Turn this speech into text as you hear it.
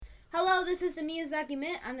Hello, this is the Miyazaki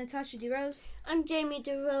Minute. I'm Natasha DeRose. I'm Jamie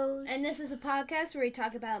DeRose. And this is a podcast where we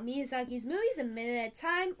talk about Miyazaki's movies a minute at a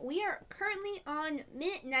time. We are currently on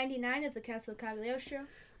minute 99 of the Castle of Cagliostro.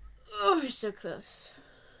 Oh, we're so close.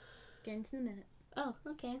 Get into the minute. Oh,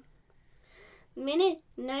 okay. Minute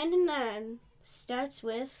 99 starts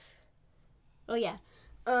with... Oh, yeah.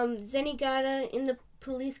 Zenigata in the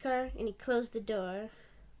police car, and he closed the door.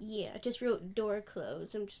 Yeah, I just wrote door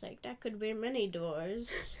close. I'm just like, that could be many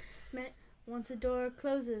doors. Once a door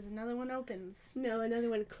closes, another one opens. No, another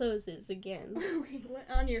one closes again. Wait, what?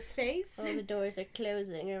 On your face? All the doors are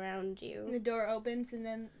closing around you. And the door opens, and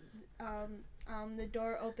then the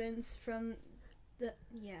door opens from the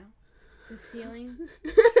ceiling.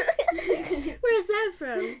 Where's that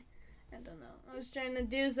from? I don't know. I was trying to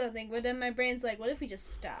do something, but then my brain's like, what if we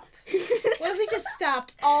just stop? What if we just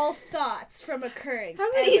stopped all thoughts from occurring? How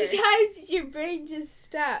many ever? times did your brain just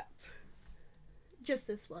stop? Just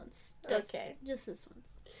this once. Okay. Just this once.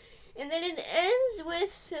 And then it ends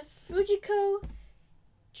with Fujiko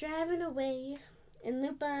driving away and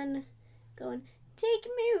Lupin going, "Take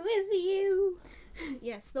me with you."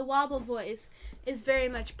 Yes, the wobble voice is very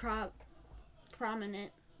much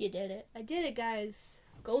prominent. You did it. I did it, guys.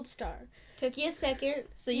 Gold star. Took you a second,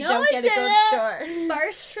 so you No, don't I get a gold didn't. star.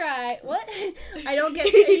 First try. What? I don't get...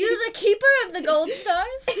 Are you the keeper of the gold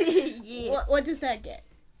stars? Yes. What does that get?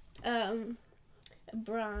 A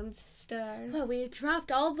bronze star. Well, we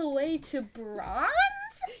dropped all the way to bronze?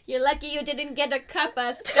 You're lucky you didn't get a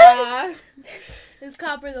copper star. Is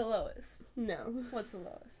copper the lowest? No. What's the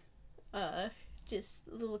lowest? Just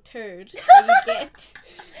a little turd that you get.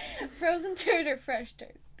 Frozen turd or fresh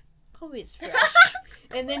turd? Always fresh.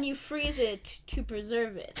 And then you freeze it to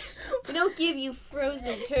preserve it. We don't give you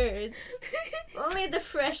frozen turds. Only the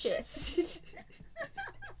freshest.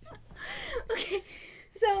 Okay,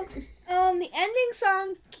 so the ending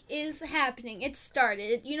song is happening. It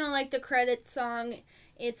started. You know, like the credit song.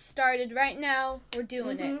 It started right now. We're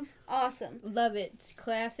doing it. Awesome. Love it. It's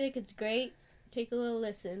classic. It's great. Take a little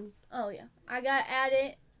listen. Oh yeah, I got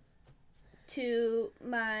added to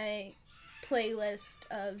my playlist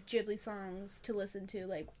of Ghibli songs to listen to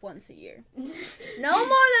like once a year. No more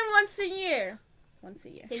than once a year. Once a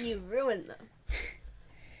year. Can you ruin them?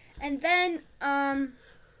 And then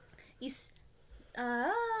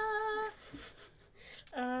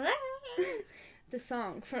the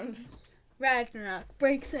song from Ragnarok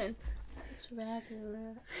breaks in. It's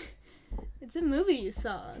Ragnarok. It's a movie you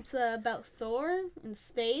saw. It's about Thor in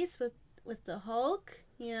space with the Hulk,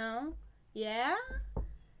 you know? Yeah?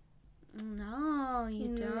 No,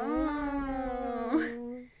 you don't.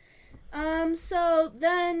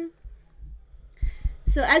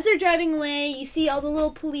 So as they're driving away, you see all the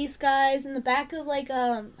little police guys in the back of like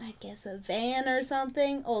I guess a van or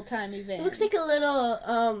something, old-timey van. It looks like a little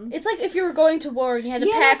It's like if you were going to war and you had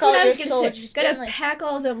to pack all your soldiers. Gotta pack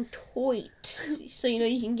all them toit, so you know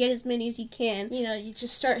you can get as many as you can. You know, you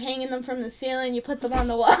just start hanging them from the ceiling. You put them on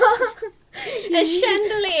the wall. A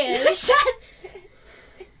chandelier.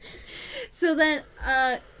 So then,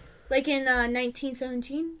 like in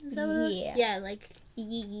 1917, is that what? Yeah. Yeah, like.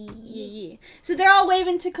 Yeah. So they're all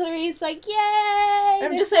waving to Clarice like, yay! I'm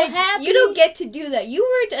they're just so like, happy. you don't get to do that. You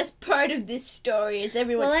weren't as part of this story as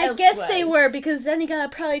everyone else was. Well, I guess they were, because Zenigata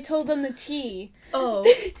probably told them the tea. Oh.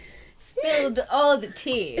 Spilled all the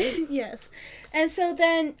tea. Yes. And so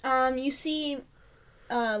then you see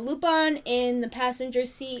Lupin in the passenger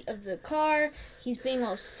seat of the car. He's being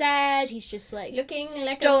all sad. He's just like looking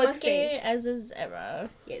like a stoic monkey face. as is ever.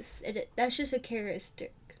 Yes, that's just a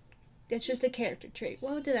characteristic. That's just a character trait.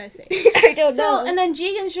 What did I say? I don't know. So, and then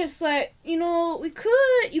Jigen's just like, you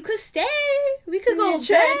could stay. We could go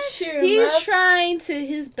try back. to cheer him He's up. trying to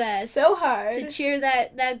his best So hard. to cheer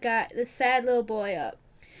that guy, the sad little boy up.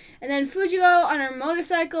 And then Fujiko on her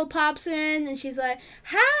motorcycle pops in, and she's like,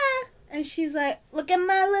 hi! And she's like, look at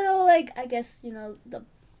my little, like, I guess, you know,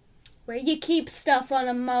 where you keep stuff on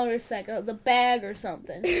a motorcycle, the bag or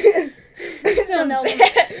something. I don't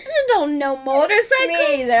know motorcycles.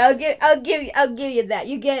 Me either. I'll give you that.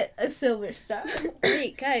 You get a silver star.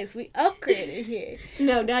 Wait, guys, we upgraded here.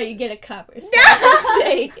 No, now you get a copper star. Just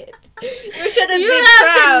saying it. You should have been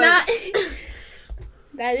proud.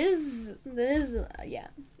 That is, yeah.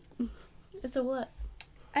 It's a what?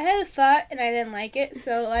 I had a thought and I didn't like it,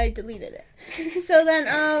 so I deleted it. So then,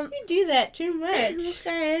 You do that too much.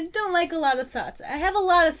 I don't like a lot of thoughts. I have a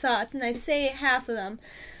lot of thoughts and I say half of them.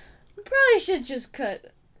 I probably should just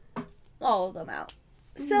cut all of them out.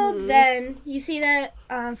 So then, you see that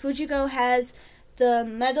Fujiko has the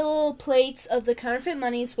metal plates of the counterfeit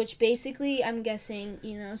monies, which basically, I'm guessing,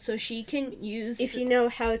 you know, so she can use... If you know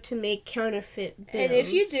how to make counterfeit bills. And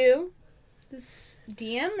if you do, Just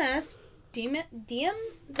DM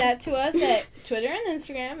that to us at Twitter and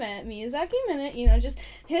Instagram at Miyazaki Minute. You know, just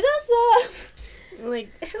hit us up. Like,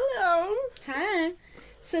 hello. Hi.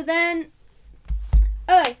 So then,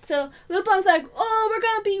 okay, so Lupin's like, oh, we're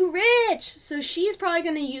gonna be rich. So she's probably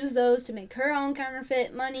gonna use those to make her own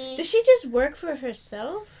counterfeit money. Does she just work for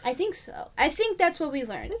herself? I think so. I think that's what we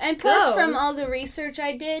learned. Let's and plus, go. from all the research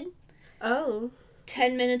I did, Oh.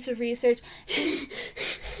 10 minutes of research,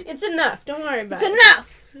 It's enough. Don't worry about it's it.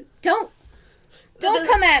 enough. Don't does-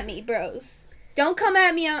 come at me, bros. Don't come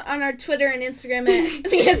at me on our Twitter and Instagram at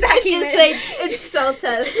Miyazaki Just Minute. like insult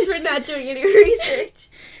us for not doing any research.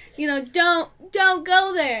 You know, don't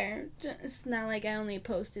go there. It's not like I only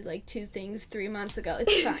posted like 2 things 3 months ago.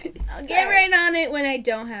 It's fine. I'll get right on it when I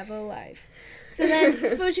don't have a life. So then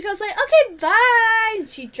Fujiko's like, okay, bye. And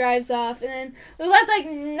she drives off, and then Lupin's like,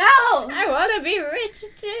 no. I want to be rich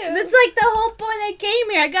too. That's like the whole point I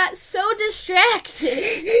came here. I got so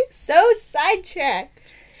distracted. So sidetracked.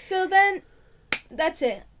 So then, that's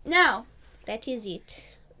it. Now, That is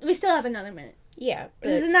it. we still have another minute. Yeah.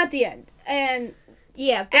 This is not the end. And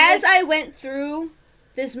Yeah. as I went through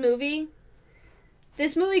this movie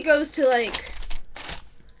goes to like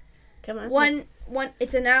Come on. one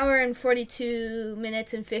it's an hour and 42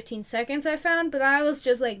 minutes and 15 seconds I found, but I was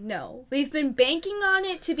just like, no. We've been banking on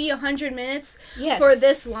it to be 100 minutes Yes. for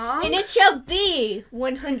this long. And it shall be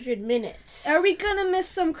 100 minutes. Are we gonna miss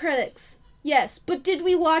some credits? Yes, but did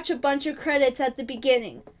we watch a bunch of credits at the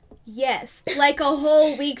beginning? Yes, like a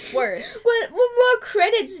whole week's worth. What more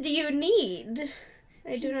credits do you need?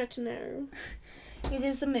 I do not know. It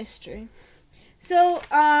is a mystery. So,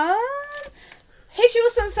 hit you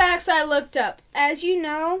with some facts I looked up. As you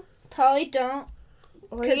know, probably don't.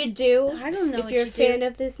 Or 'Cause you do. I don't know if what you're you a fan do.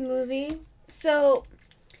 of this movie. So,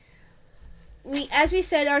 as we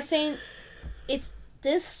said,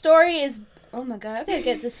 this story is. Oh my god, I gotta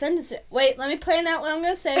get this sentence. Wait, let me plan out what I'm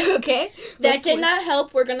gonna say. Okay. That did not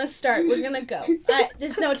help. We're gonna start. We're gonna go.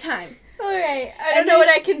 There's no time. Alright. I And don't know what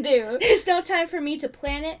there's- I can do. There's no time for me to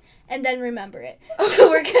plan it and then remember it. So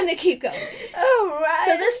we're gonna keep going. Alright.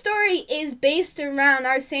 So this story is based around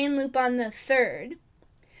Arsène Lupin the Third,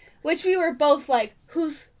 which we were both like,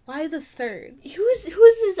 why the third? Who's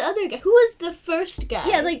this other guy? Who was the first guy?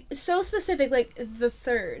 Yeah, like so specific, like the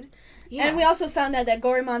third. Yeah. And we also found out that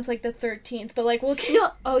Gorimon's like the 13th, but like we'll keep.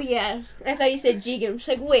 No. Oh yeah. I thought you said Jigen. I'm just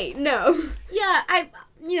like, wait, no. Yeah, I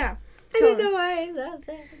don't know why I thought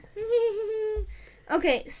that.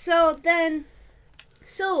 Okay, so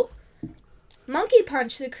Monkey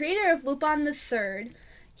Punch, the creator of Lupin the Third,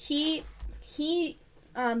 he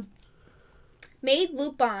made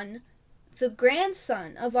Lupin the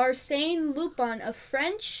grandson of Arsène Lupin, a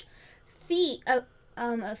French thief,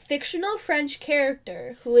 a fictional French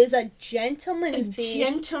character who is a gentleman thief.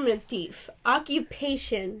 Gentleman thief.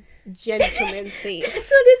 Occupation. Gentleman thief. That's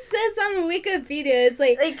what it says on Wikipedia. It's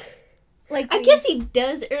like I guess he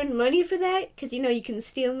does earn money for that, because, you can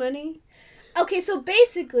steal money. Okay, so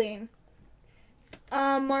basically,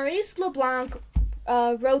 Maurice LeBlanc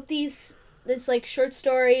wrote this like short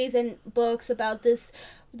stories and books about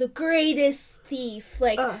the greatest thief,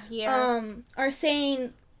 like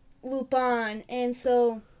Arsène Lupin, and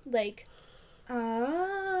so like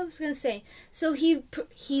I was gonna say, so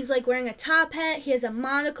he's like wearing a top hat. He has a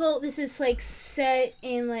monocle. This is like set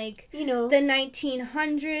in like The the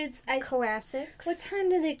 1900s. classics. What time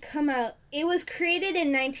did it come out? It was created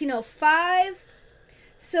in 1905.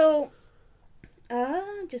 So,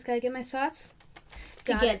 just gotta get my thoughts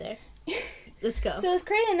Together. Let's go. So it was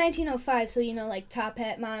created in 1905. So like top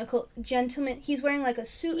hat, monocle, gentleman. He's wearing like a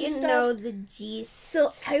suit and stuff. know the gist.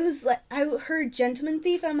 So I heard gentleman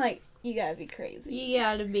thief. I'm like, you gotta be crazy. You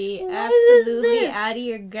gotta be What is absolutely this? out of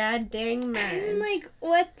your goddamn mind. I'm like,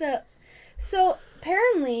 what the? So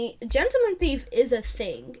apparently, gentleman thief is a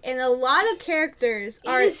thing, and a lot of characters it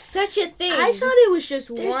are. is such a thing. I thought it was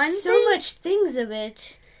just There's one. so thing. much things of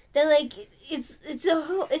it that it's a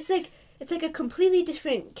whole. It's like a completely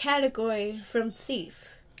different category from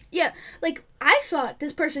thief. Yeah, like, I thought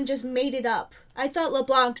this person just made it up. I thought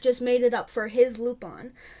LeBlanc just made it up for his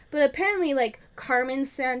Lupin. But apparently, like, Carmen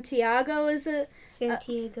Santiago is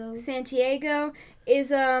Santiago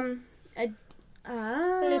is, a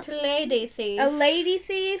little lady thief. a lady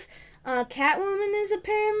thief. Catwoman is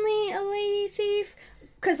apparently a lady thief.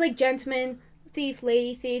 Because, like, gentleman thief,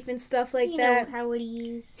 lady thief, and stuff like that. know how it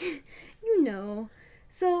is. You know.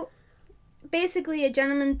 So, basically, a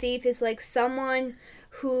gentleman thief is, like, someone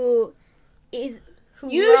who is Who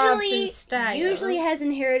robs in style. usually has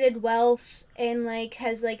inherited wealth and like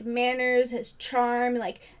has like manners, has charm,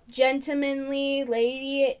 like gentlemanly,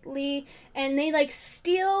 ladily, and they like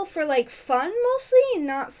steal for like fun mostly, and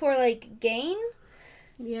not for like gain.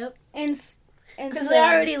 Yep. And Because so,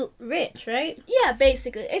 they're already rich, right? yeah,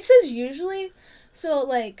 basically it says usually, so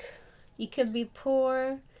like You could be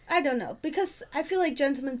poor. I don't know, because I feel like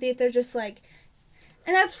gentleman thief, they're just like,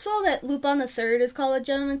 and I've saw that Lupin the Third is called a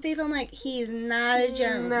gentleman thief. I'm like, he's not a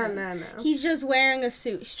gentleman. No. He's just wearing a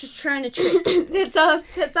suit. He's just trying to trick.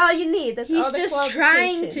 That's all you need. That's He's all the just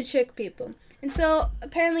trying to qualifications. trick people. And so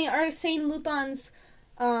apparently Arsène Lupin's,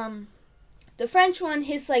 the French one,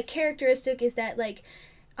 his like characteristic is that like,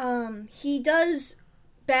 he does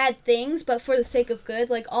bad things, but for the sake of good.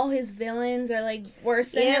 Like all his villains are like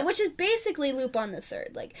worse than him, which is basically Lupin the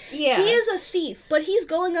Third. Like he is a thief, but he's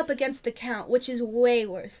going up against the Count, which is way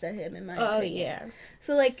worse than him in my opinion. Oh yeah.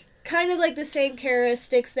 So like kind of like the same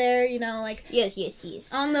characteristics there, you know, like Yes.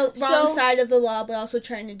 on the wrong side of the law, but also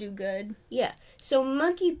trying to do good. Yeah. So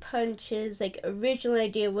Monkey Punch's like original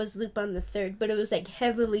idea was Lupin the Third, but it was like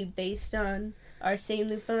heavily based on Arsène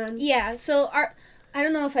Lupin. Yeah. So I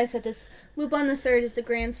don't know if I said this. Lupin the Third is the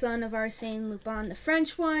grandson of Arsène Lupin, the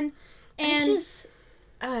French one, and It's just,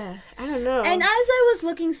 I don't know. and as I was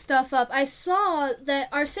looking stuff up, I saw that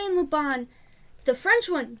Arsène Lupin, the French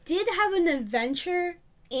one, did have an adventure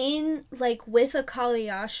in like with a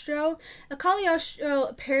Cagliostro. A Cagliostro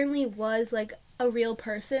apparently was like a real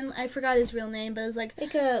person. I forgot his real name, but it was like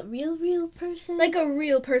a real person. like a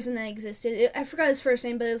real person that existed. I forgot his first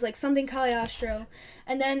name, but it was like something Cagliostro.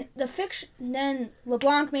 And then then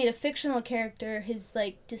LeBlanc made a fictional character, his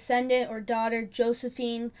like descendant or daughter,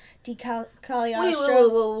 Josephine de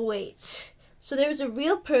Cagliostro. Wait. So there was a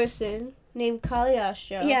real person named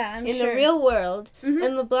Cagliostro. Yeah, I'm in sure. the real world, Mhm.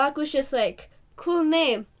 and LeBlanc was just like, cool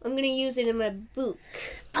name. I'm gonna use it in my book.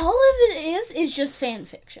 All of it is just fan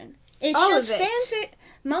fiction. It's All just of it. fanfic.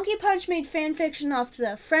 Monkey Punch made fan fiction off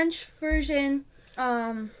the French version.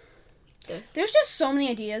 There's just so many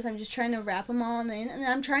ideas. I'm just trying to wrap them all in, and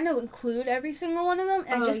I'm trying to include every single one of them.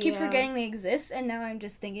 And I just keep forgetting they exist, and now I'm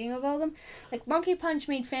just thinking of all of them. Like Monkey Punch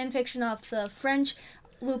made fan fiction off the French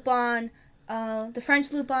Lupin. The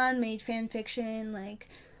French Lupin made fan fiction like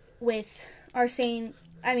with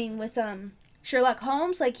Sherlock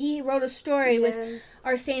Holmes. Like he wrote a story with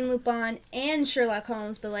Arsène Lupin and Sherlock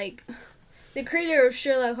Holmes, but like the creator of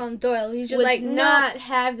Sherlock Holmes, Doyle, he's just was like, not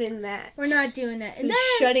having that. we're not doing that. And He's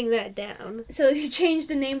then shutting that down. so he changed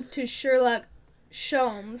the name to Sherlock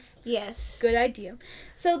Sholmes. Yes. Good idea.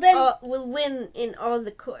 So then, Will win in all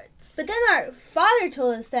the courts. but then our father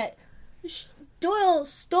told us that Doyle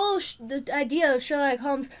stole the idea of Sherlock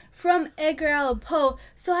Holmes from Edgar Allan Poe.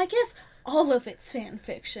 So I guess all of it's fan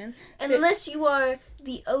fiction. Unless you are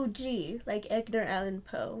the OG, like Edgar Allan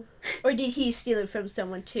Poe. Or did he steal it from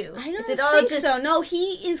someone too? I don't Is it all think just... so. No,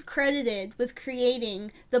 he is credited with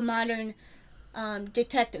creating the modern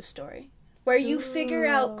detective story, where you figure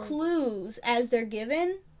out clues as they're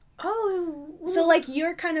given. Oh. So, like,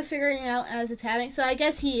 you're kind of figuring it out as it's happening. So I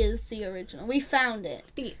guess he is the original. We found it.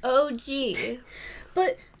 The OG.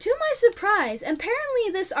 But to my surprise,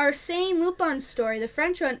 apparently this Arsène Lupin story, the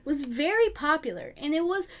French one, was very popular. And it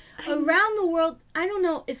was around the world. I don't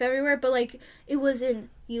know if everywhere, but, like, it was in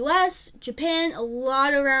US, Japan, a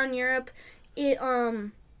lot around Europe. It,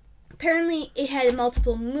 apparently it had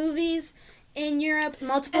multiple movies in Europe,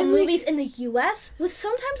 multiple movies in the US,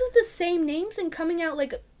 sometimes with the same names and coming out,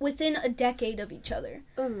 like, within a decade of each other.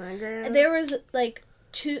 Oh my god. There was, like...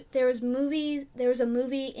 There was a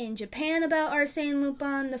movie in Japan about Arsène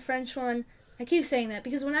Lupin, the French one. I keep saying that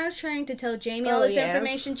because when I was trying to tell Jamie all this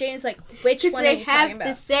information, Jamie's like, which one are you talking about? They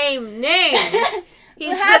have the same name. He's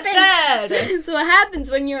what the third. So what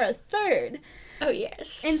happens when you're a third? Oh,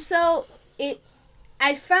 yes. And so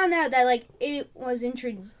I found out that like it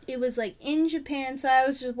was like in Japan, so I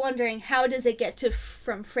was just wondering how does it get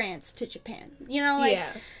from France to Japan? You know, like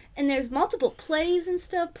and there's multiple plays and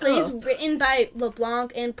stuff. Plays written by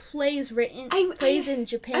LeBlanc and plays in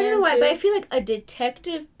Japan. I don't know why, too. but I feel like a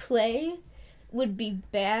detective play would be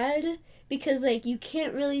bad because like you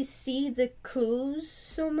can't really see the clues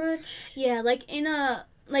so much. Yeah, like in a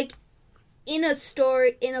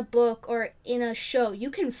story, in a book, or in a show,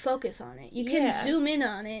 you can focus on it. You can zoom in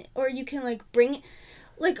on it, or you can like bring it,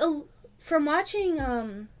 like from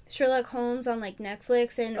watching Sherlock Holmes on like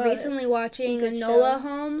Netflix and recently watching Enola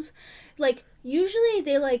Holmes, like usually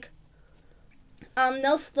they like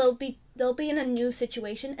they'll be in a new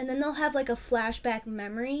situation and then they'll have like a flashback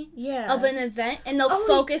memory of an event and they'll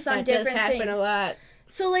focus on different things. That does happen a lot.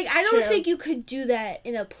 So like I don't think you could do that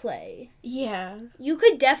in a play. Yeah. You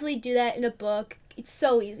could definitely do that in a book. It's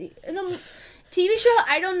so easy. TV show,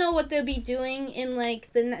 I don't know what they'll be doing in, like,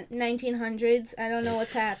 the 1900s. I don't know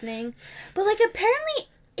what's happening. But, like, apparently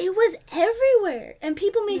it was everywhere. And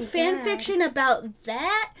people made fan fiction about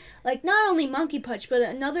that. Like, not only Monkey Punch, but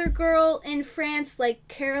another girl in France, like,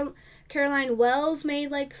 Caroline Wells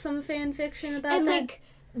made, like, some fan fiction about and, that. like,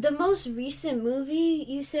 the most recent movie,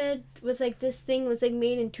 you said, was, like, this thing was, like,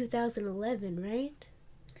 made in 2011, right?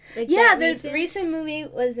 Like, yeah, the recent movie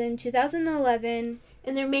was in 2011.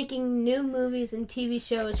 And they're making new movies and TV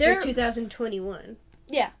shows for 2021.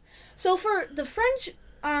 Yeah. So for the French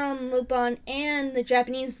Lupin and the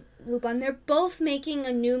Japanese Lupin, they're both making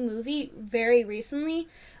a new movie very recently.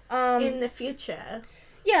 In the future.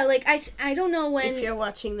 Yeah, like, I don't know when... If you're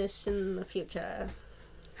watching this in the future.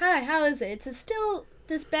 Hi, how is it? Is it still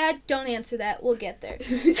this bad? Don't answer that. We'll get there.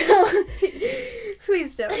 So...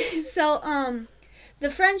 Please don't. So, the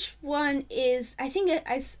French one is, I think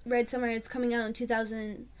I read somewhere it's coming out in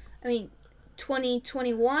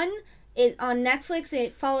 2021. On Netflix,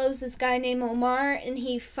 it follows this guy named Omar, and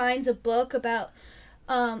he finds a book about,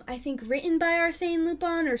 I think written by Arsène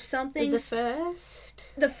Lupin or something. The first?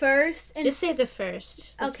 The first. And just say the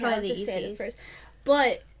first. That's okay, I'll just say the first.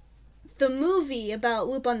 But the movie about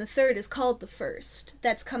Lupin the Third is called The First.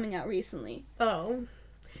 That's coming out recently. Oh.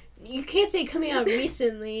 You can't say coming out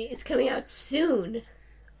recently. It's coming out soon.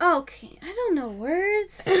 Okay, I don't know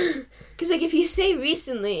words. Because, like, if you say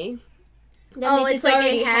recently, that means it's like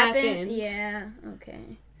already it happened. happened. Yeah,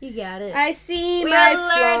 okay. You got it. I see we my are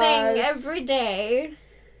learning flaws. every day.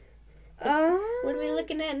 What are we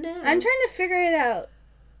looking at now? I'm trying to figure it out.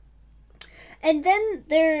 And then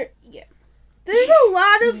there's a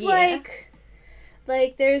lot of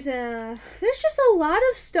there's just a lot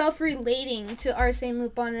of stuff relating to Arsène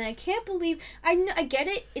Lupin, and I can't believe I get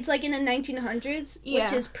it. It's like in the 1900s,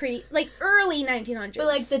 which is pretty like early 1900s. But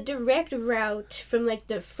like the direct route from like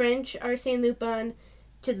the French Arsène Lupin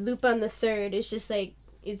to Lupin the Third is just like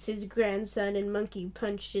it's his grandson, and Monkey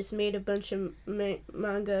Punch just made a bunch of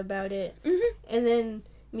manga about it, and then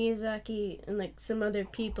Miyazaki and like some other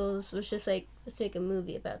peoples was just like, let's make a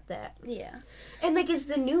movie about that. Yeah. And like, is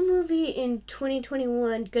the new movie in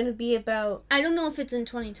 2021 gonna be about... I don't know if it's in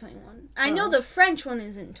 2021. I know the French one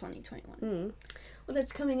is in 2021. Well,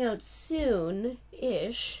 that's coming out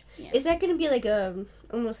soon-ish. Yeah. Is that gonna be like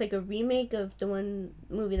almost like a remake of the one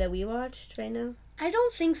movie that we watched right now? I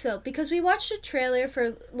don't think so, because we watched a trailer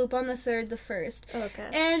for Lupin the Third, the first. Okay.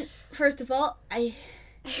 And first of all,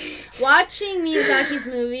 watching Miyazaki's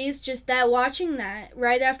movies, watching that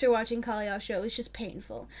right after watching Kolyosho was just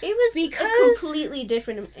painful. It was a completely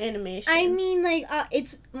different animation. I mean, like,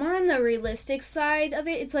 it's more on the realistic side of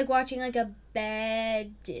it. It's like watching, like, a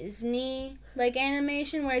bad Disney, like,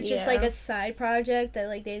 animation where it's just, like, a side project that,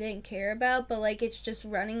 like, they didn't care about, but, like, it's just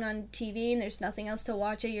running on TV and there's nothing else to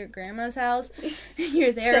watch at your grandma's house.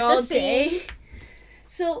 You're there all day.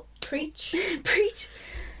 So, Preach.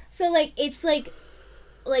 So, like, it's, like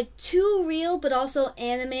too real, but also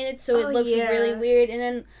animated, so it looks really weird. And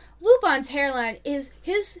then Lupin's hairline is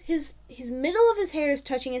his middle of his hair is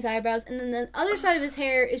touching his eyebrows, and then the other side of his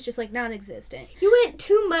hair is just like non-existent. You went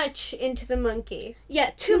too much into the monkey.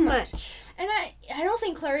 Yeah, too much. And I don't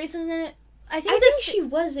think Clarice is in it. I think she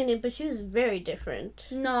was in it, but she was very different.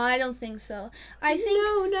 No, I don't think so. I think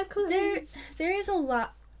no, not Clarice. There is a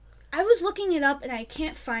lot. I was looking it up and I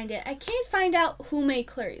can't find it. I can't find out who made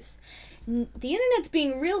Clarice. The internet's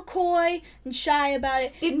being real coy and shy about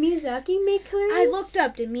it. Did Miyazaki make Clarice? I looked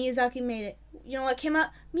up. Did Miyazaki made it? You know what came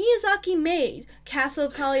up? Miyazaki made Castle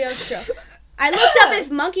of Cagliostro. I looked up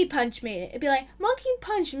if Monkey Punch made it. It'd be like, Monkey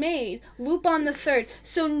Punch made Lupin the Third.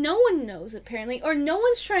 So no one knows, apparently. Or no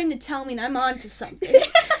one's trying to tell me and I'm onto something.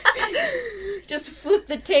 Just flip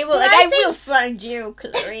the table. But like, I will find you,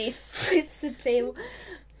 Clarice. Flips the table.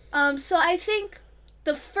 So I think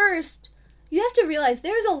the first... You have to realize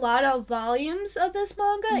there's a lot of volumes of this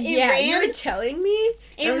manga. You're telling me?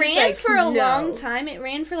 It ran for a long time. It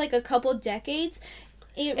ran for like a couple decades.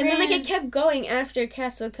 Then like it kept going after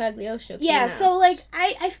Castle Cagliostro came out. So like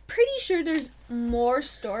I'm pretty sure there's more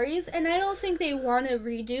stories, and I don't think they want to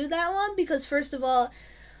redo that one because first of all,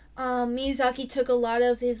 Miyazaki took a lot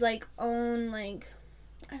of his like own like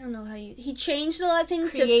I don't know how he changed a lot of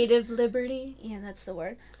things. Creative liberty. Yeah, that's the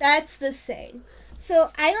word. That's the saying.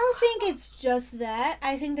 So, I don't think it's just that.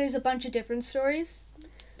 I think there's a bunch of different stories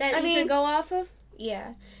that you could go off of.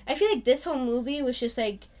 Yeah. I feel like this whole movie was just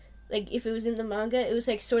like if it was in the manga, it was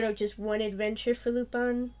like sort of just one adventure for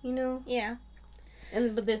Lupin, you know? Yeah.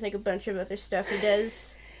 But there's like a bunch of other stuff he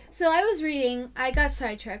does. So, I was reading, I got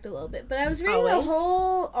sidetracked a little bit, but I was reading a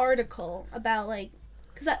whole article about like,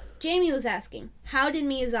 because Jamie was asking, how did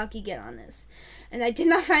Miyazaki get on this? And I did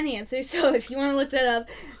not find the answer, so if you want to look that up,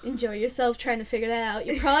 enjoy yourself trying to figure that out.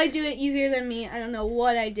 You'll probably do it easier than me. I don't know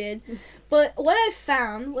what I did. But what I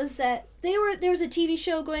found was that there was a TV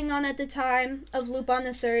show going on at the time of Lupin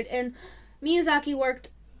the Third, and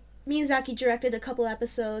Miyazaki directed a couple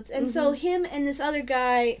episodes. And so him and this other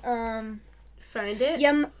guy, Find it?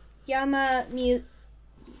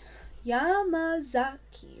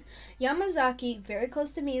 Yamazaki, very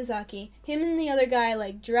close to Miyazaki. Him and the other guy,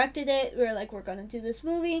 like, directed it. We were like, we're gonna do this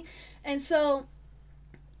movie. And so,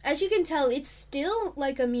 as you can tell, it's still,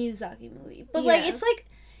 like, a Miyazaki movie. But, like,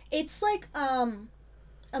 it's like,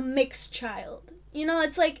 a mixed child. You know,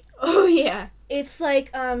 it's like... Oh, yeah. It's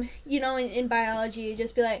like, you know, in biology, you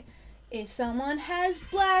just be like, if someone has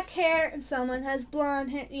black hair and someone has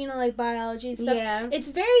blonde hair, you know, like biology and stuff. Yeah. It's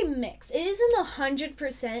very mixed. It isn't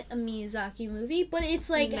 100% a Miyazaki movie, but it's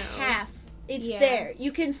like half. It's there.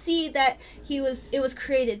 You can see that it was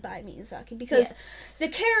created by Miyazaki because the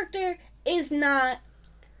character is not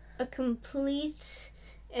a complete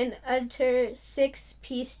and utter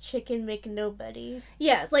 6-piece chicken McNobody.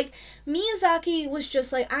 Yeah, like Miyazaki was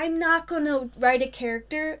just like, I'm not gonna write a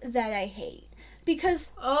character that I hate.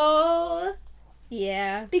 Because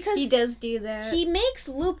he does do that. He makes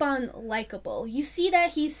Lupin likable. You see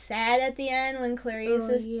that he's sad at the end when Clarice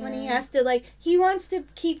when he has to, like, he wants to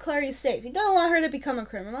keep Clarice safe. He doesn't want her to become a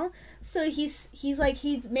criminal. So he's like,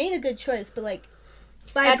 he's made a good choice, but like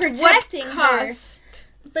by at protecting what cost?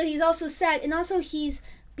 her. But he's also sad, and also he's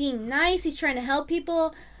being nice. He's trying to help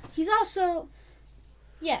people. He's also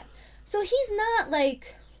so he's not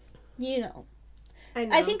like, you know. I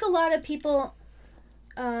know. I think a lot of people.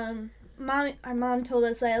 Our mom told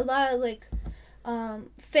us that a lot of like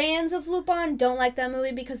fans of Lupin don't like that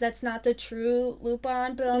movie because that's not the true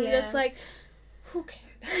Lupin. But I'm just like, who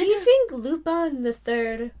cares? Do you think Lupin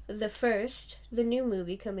the First, the new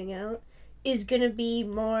movie coming out, is gonna be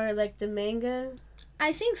more like the manga?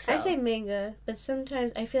 I think so. I say manga, but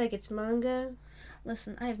sometimes I feel like it's manga.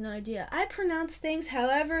 Listen, I have no idea. I pronounce things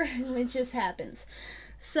however it just happens.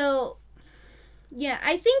 So. Yeah,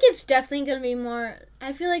 I think it's definitely going to be more...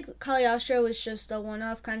 I feel like Cagliostro was just a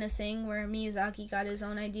one-off kind of thing where Miyazaki got his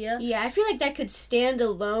own idea. Yeah, I feel like that could stand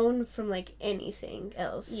alone from, like, anything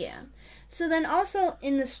else. Yeah. So then also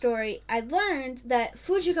in the story, I learned that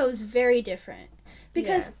Fujiko is very different.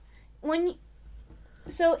 Because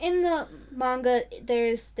So in the manga,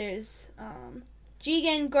 there's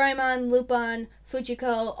Jigen, Goemon, Lupin,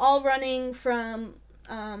 Fujiko, all running from...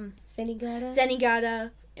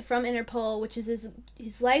 Zenigata from Interpol, which is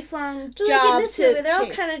his lifelong job like in this movie, they're chase. all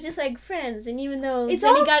kind of just like friends, and even though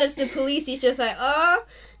Zenigata's the police, he's just like, oh,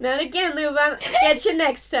 not again, Lupin, get you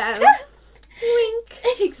next time. Wink.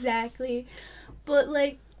 Exactly. But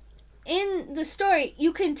like in the story,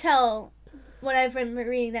 you can tell what I've been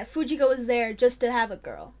reading that Fujiko was there just to have a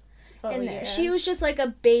girl in there. She was just like a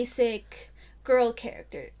basic girl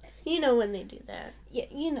character. You know when they do that. Yeah,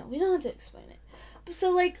 you know, we don't have to explain it.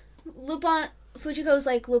 So like Fujiko's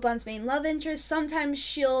like Lupin's main love interest. Sometimes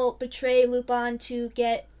she'll betray Lupin to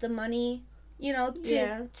get the money, you know,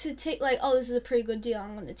 to take, like, oh, this is a pretty good deal,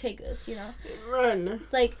 I'm going to take this, you know. Run.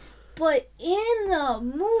 Like, but in the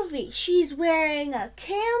movie, she's wearing a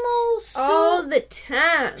camo suit. All the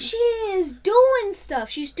time. She is doing stuff.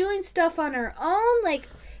 She's doing stuff on her own. Like,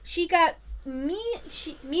 she got...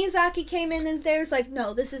 Miyazaki came in and there's like,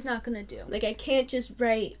 no, this is not gonna do. Like, I can't just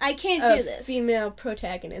write I can't do this. Female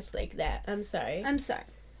protagonist like that. I'm sorry.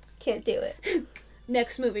 Can't do it.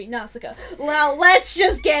 Next movie, Nausicaa. Well, let's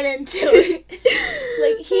just get into it.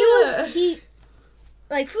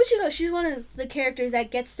 Like, Fujiko, she's one of the characters that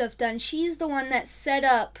gets stuff done. She's the one that set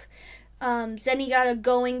up Zenigata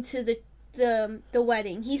going to the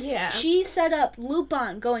wedding. She set up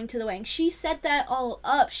Lupin going to the wedding. She set that all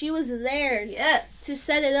up. She was there to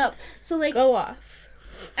set it up. So like, go off.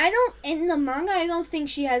 In the manga, I don't think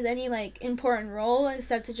she has any like important role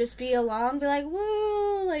except to just be along, be like,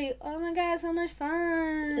 woo, like, oh my god, so much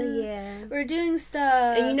fun. Yeah. We're doing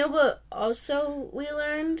stuff. And you know what also we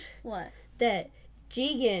learned? What? That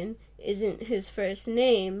Jigen isn't his first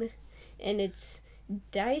name, and it's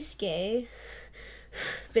Daisuke.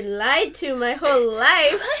 Been lied to my whole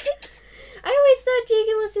life. What? I always thought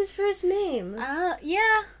Jigen was his first name.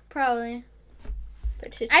 Yeah, probably.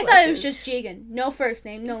 But I thought it was just Jigen. No first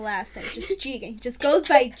name, no last name. Just Jigen. He just goes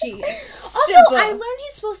by Jigen. Also, I learned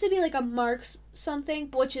he's supposed to be like a marks something,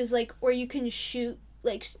 which is like where you can shoot,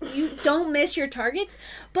 like, you don't miss your targets.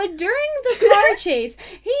 But during the car chase,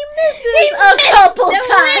 he misses a couple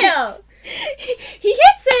times. He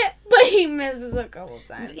hits it, but he misses a couple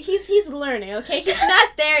times. He's learning, okay? He's not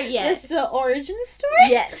there yet. This is the origin story?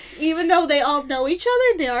 Yes. Even though they all know each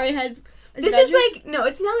other, they already had This is like, no,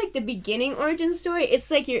 it's not like the beginning origin story. It's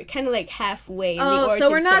like you're kind of like halfway in the origin story. Oh,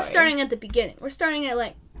 so we're not starting at the beginning. We're starting at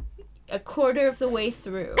like a quarter of the way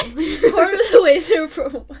through. quarter of the way through for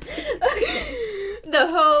the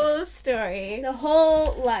whole story. The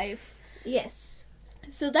whole life. Yes.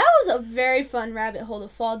 So that was a very fun rabbit hole to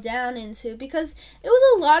fall down into because it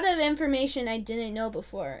was a lot of information I didn't know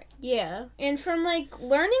before. Yeah. And from like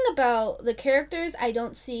learning about the characters, I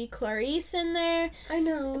don't see Clarice in there. I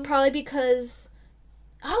know. Probably because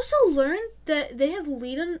I also learned that they have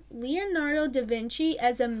Leonardo da Vinci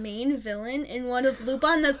as a main villain in one of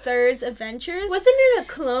Lupin III's adventures. Wasn't it a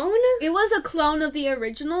clone? It was a clone of the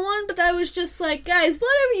original one, but I was just like, guys, what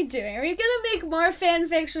are we doing? Are we gonna make more fan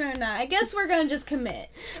fiction or not? I guess we're gonna just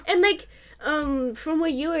commit. And like, from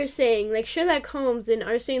what you were saying, like Sherlock Holmes and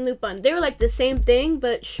Arsène Lupin, they were like the same thing,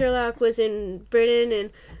 but Sherlock was in Britain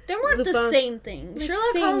and they weren't Lupin, the same thing. like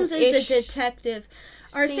Sherlock Holmes is a detective.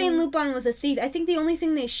 Arsène Lupin was a thief. I think the only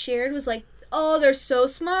thing they shared was like, oh, they're so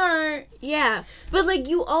smart. Yeah, but like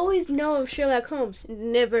you always know of Sherlock Holmes.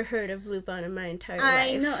 Never heard of Lupin in my entire life.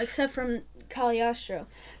 I know, except from Cagliostro.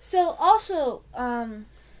 So also,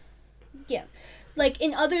 yeah, like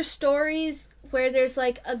in other stories where there's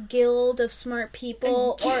like a guild of smart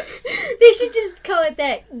people, or they should just call it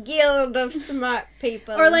that, guild of smart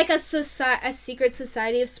people, or like a secret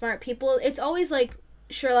society of smart people. It's always like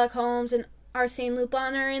Sherlock Holmes and Arsène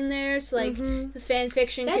Lupin are in there, so like the fan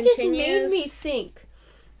fiction continues. That just made me think,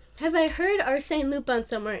 have I heard Arsène Lupin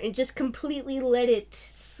somewhere and just completely let it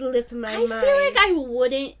slip my mind? I feel like I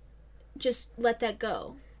wouldn't just let that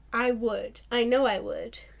go. I would. I know I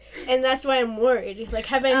would. And that's why I'm worried. Like,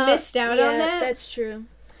 have I missed out on that? That's true.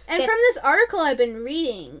 And from this article I've been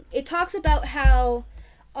reading, it talks about how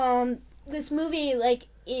this movie, like,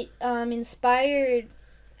 it inspired...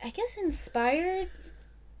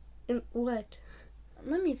 What?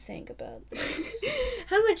 Let me think about this.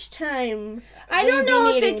 How much time? I don't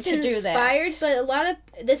know if it's inspired, but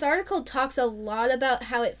this article talks a lot about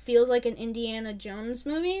how it feels like an Indiana Jones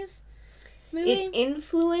movie. It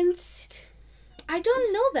influenced? I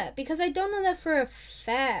don't know that because I don't know that for a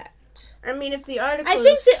fact. I mean, if the article, I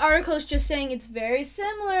think the article is just saying it's very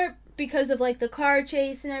similar because of like the car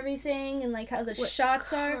chase and everything, and like how the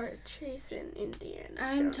shots are. Car chase in Indiana Jones?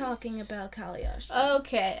 I'm talking about Cagliostro.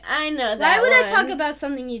 Okay, I know that. Why would I talk about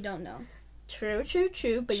something you don't know? True.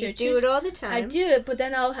 But you do it all the time. I do it, but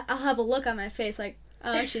then I'll have a look on my face like,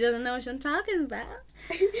 oh, she doesn't know what I'm talking about.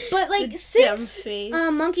 But like since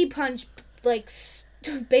Monkey Punch like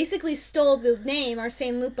basically stole the name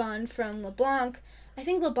Arsène Lupin from LeBlanc. I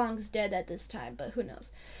think LeBlanc's dead at this time, but who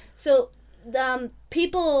knows? So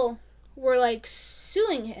people were like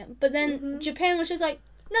suing him, but then Japan was just like,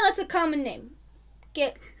 no, that's a common name.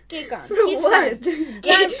 Get gone. He's fine.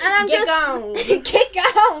 Get gone. Get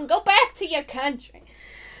gone. Go back to your country.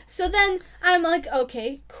 So then I'm like,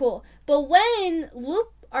 okay, cool. But when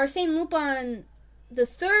Arsène Lupin, the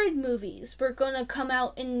third movies were gonna come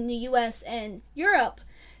out in the U.S. and Europe,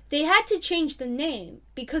 they had to change the name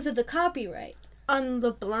because of the copyright. On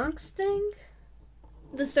LeBlanc's thing?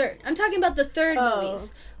 The third. I'm talking about the third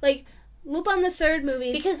movies. Like, Lupin the third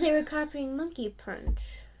movies. Because they were copying Monkey Punch.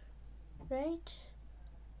 Right?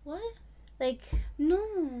 What? Like,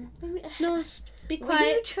 no. No, be quiet.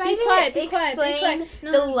 Will you try to explain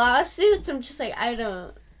the lawsuits? I'm just like, I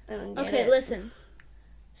don't get it. Okay, listen.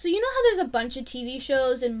 So you know how there's a bunch of TV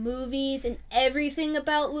shows and movies and everything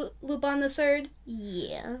about Lupin the Third?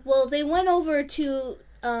 Yeah. Well, they went over to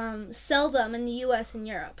sell them in the U.S. and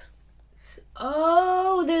Europe.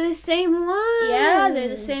 Oh, they're the same one. Yeah, they're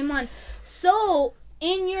the same one. So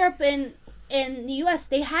in Europe and in the U.S.,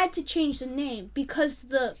 they had to change the name because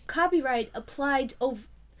the copyright applied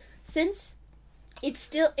since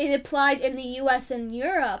it applied in the U.S. and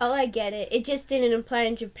Europe. Oh, I get it. It just didn't apply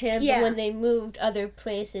in Japan, yeah. But when they moved other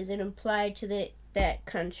places, it applied to that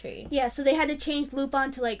country. Yeah, so they had to change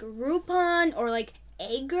Lupin to like Rupin or like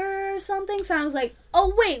Edgar or something. So I was like,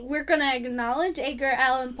 oh wait, we're gonna acknowledge Edgar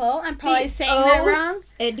Allan Poe. I'm probably saying that wrong.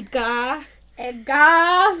 Edgar.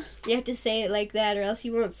 You have to say it like that or else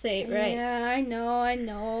you won't say it right. Yeah, I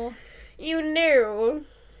know. You knew.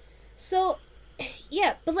 So,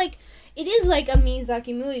 yeah, but like, it is like a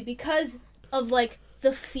Miyazaki movie because of like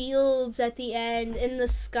the fields at the end and the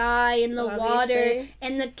sky and the water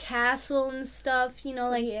and the castle and stuff, you know,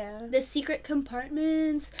 like the secret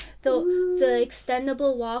compartments, the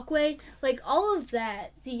extendable walkway, like all of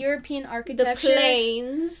that, the European architecture, the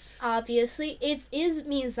planes, obviously it is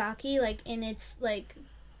Miyazaki, like in its like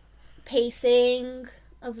pacing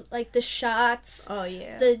of like the shots, Oh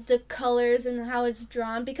yeah. the colors and how it's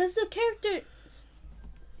drawn, because the characters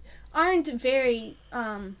aren't very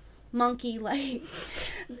monkey like.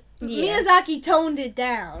 Yeah. Miyazaki toned it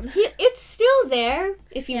down. It's still there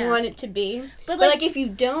if you Yeah. want it to be, But, but like- like if you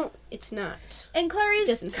don't, it's not. And Clarice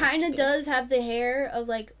Doesn't have kind to of be. does have the hair of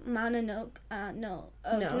like Mononoke, of No.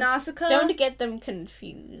 Nausicaa. Don't get them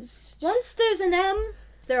confused. Once there's an M,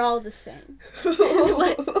 they're all the same.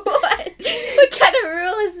 What? What kind of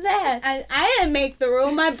rule is that? I didn't make the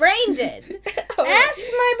rule, my brain did. Oh. Ask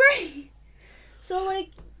my brain. So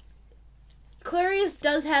like, Clarice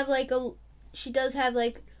does have like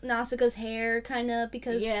Nausicaa's hair, kind of,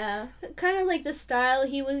 because Yeah. kind of like the style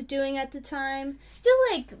he was doing at the time. Still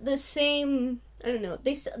like the same. I don't know.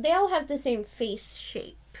 They all have the same face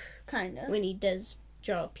shape Kind of. when he does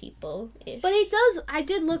draw people. But it does. I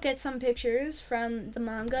did look at some pictures from the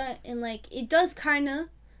manga, and like it does kind of.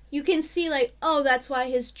 You can see like, oh, that's why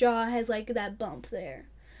his jaw has like that bump there,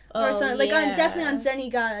 or something. Like definitely on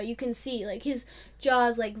Zenigata, you can see like his jaw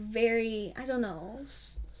is like very, I don't know,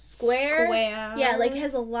 square. Yeah, like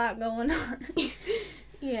has a lot going on.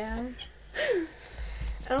 Yeah.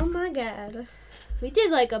 Oh my god. We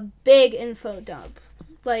did like a big info dump,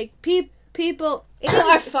 like people.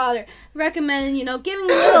 Our father recommended, giving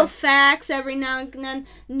little facts every now and then.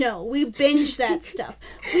 No, we binge that stuff.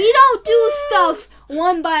 We don't do stuff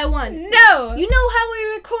one by one. No! You know how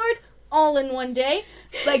we record? All in one day.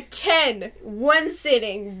 Like 10, one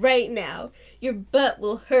sitting right now. Your butt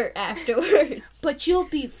will hurt afterwards. But you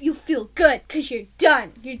feel good because you're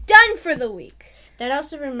done. You're done for the week. That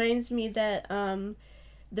also reminds me that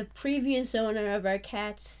the previous owner of our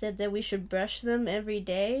cats said that we should brush them every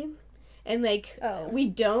day. And, we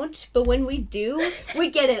don't, but when we do,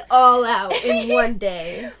 we get it all out in one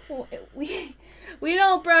day. We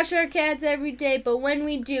don't brush our cats every day, but when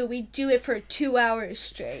we do it for 2 hours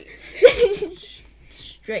straight.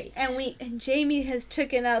 Straight. And Jamie has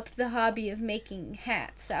taken up the hobby of making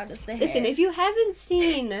hats out of the hair. Listen, if you haven't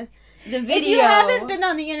seen the video... If you haven't been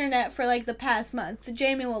on the internet for, the past month,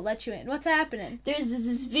 Jamie will let you in. What's happening? There's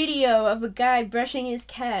this video of a guy brushing his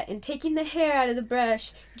cat and taking the hair out of the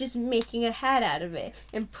brush, just making a hat out of it,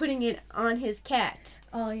 and putting it on his cat.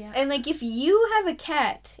 Oh, yeah. And, if you have a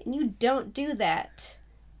cat and you don't do that,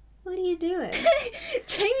 what are you doing?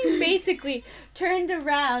 Jamie basically turned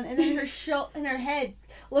around, and then her head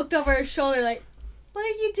looked over her shoulder like, what are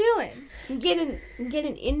you doing? I'm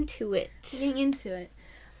getting into it. Getting into it.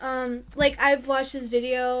 I've watched this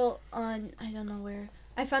video on, I don't know where.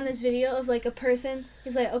 I found this video of, a person.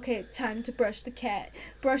 He's like, okay, time to brush the cat.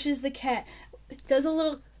 Brushes the cat. Does a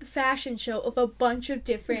little fashion show of a bunch of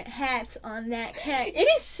different hats on that cat. It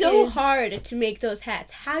is so hard to make those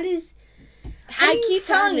hats. How do I you keep find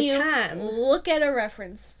telling the you, time? look at a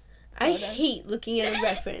reference. I photo. hate looking at a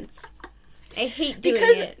reference. I hate doing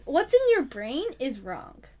Because it. what's in your brain is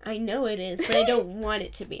wrong. I know it is, but I don't want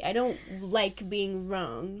it to be. I don't like being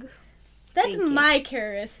wrong. That's Thank you. my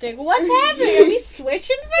characteristic. What's happening? Are we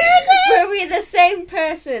switching for a day? Were we the same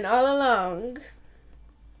person all along?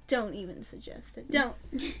 Don't even suggest it. Don't.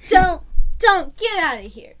 Get out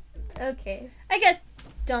of here. Okay. I guess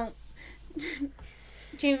don't.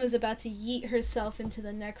 Jamie was about to yeet herself into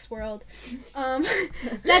the next world. That's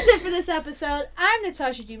it for this episode. I'm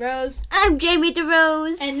Natasha D. Rose. I'm Jamie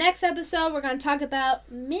DeRose. And next episode, we're going to talk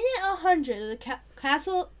about minute 100 of the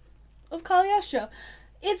Castle of Cagliostro.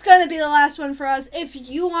 It's going to be the last one for us. If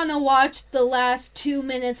you want to watch the last 2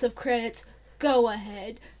 minutes of credits, go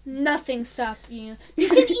ahead. Nothing stopped you. You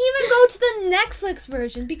can even go to the Netflix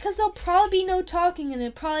version because there'll probably be no talking and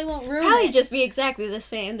it probably won't ruin probably it. just be exactly the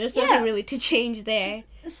same. There's nothing really to change there.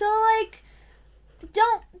 So,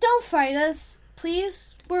 don't fight us,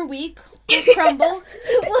 please. We're weak. We'll crumble.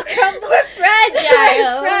 We're fragile.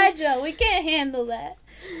 We're fragile. We can't handle that.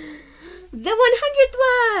 The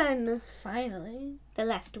 100th one. Finally. The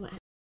last one.